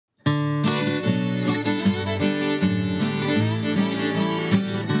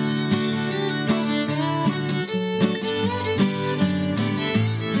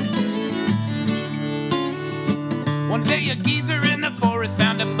day a geezer in the forest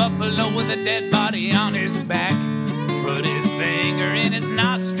found a buffalo with a dead body on his back. Put his finger in his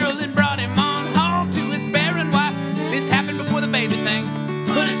nostril and brought him on home to his barren wife. This happened before the baby thing.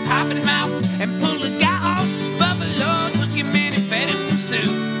 Put his pipe in his mouth and pulled the guy off. Buffalo took him in and fed him some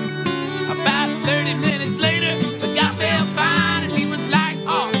soup. About 30 minutes later, the guy felt fine and he was like,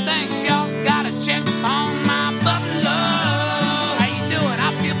 "Oh, thanks, y'all. Gotta check on my buffalo. How you doing? I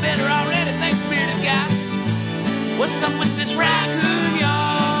feel better already. Thanks, bearded guy. What's up with this raccoon,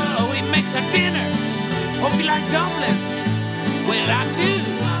 y'all? Oh, he makes our dinner. Hope you like dumplings." "Well, I do.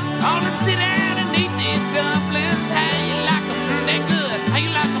 I wanna sit down and eat these dumplings. How you like them? They're good. How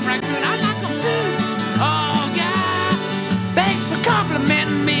you like them, raccoon? I like them too. Oh, God, thanks for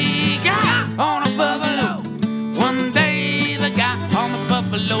complimenting me, guy on a buffalo." One day, the guy on the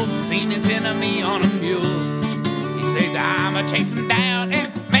buffalo seen his enemy on a mule. He says, "I'ma chase him down and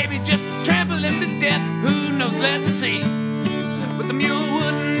maybe just trample him to death. Who knows? Let's see." But the mule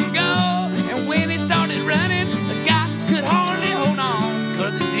wouldn't go, and when he started running, the guy could hardly hold on,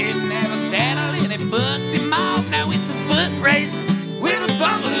 'cause he didn't have a saddle and it bucked him off. Now it's a foot race with a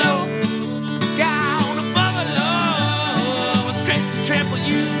buffalo. Guy on a buffalo was straight to trample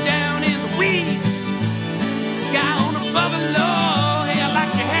you down in the weeds. Guy on a buffalo, hey, I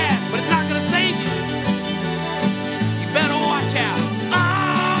like your hat, but it's not gonna save you. You better watch out.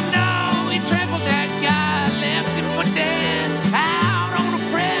 Oh no, he trampled that guy, left him for dead out on a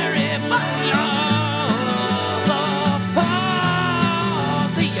prairie. Buffalo,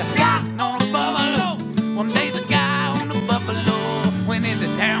 see ya, guy on a buffalo. One day the guy on the buffalo went into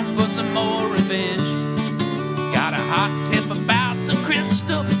town for some more revenge. Got a hot tip about the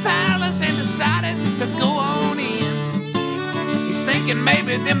Crystal Palace and decided to go on in. He's thinking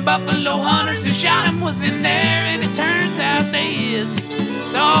maybe them buffalo hunters who shot him was in there, and it turns out they is.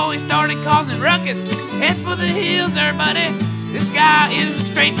 So he started causing ruckus. Head for the hills, everybody. This guy is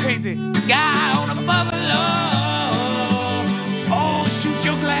straight crazy. Guy on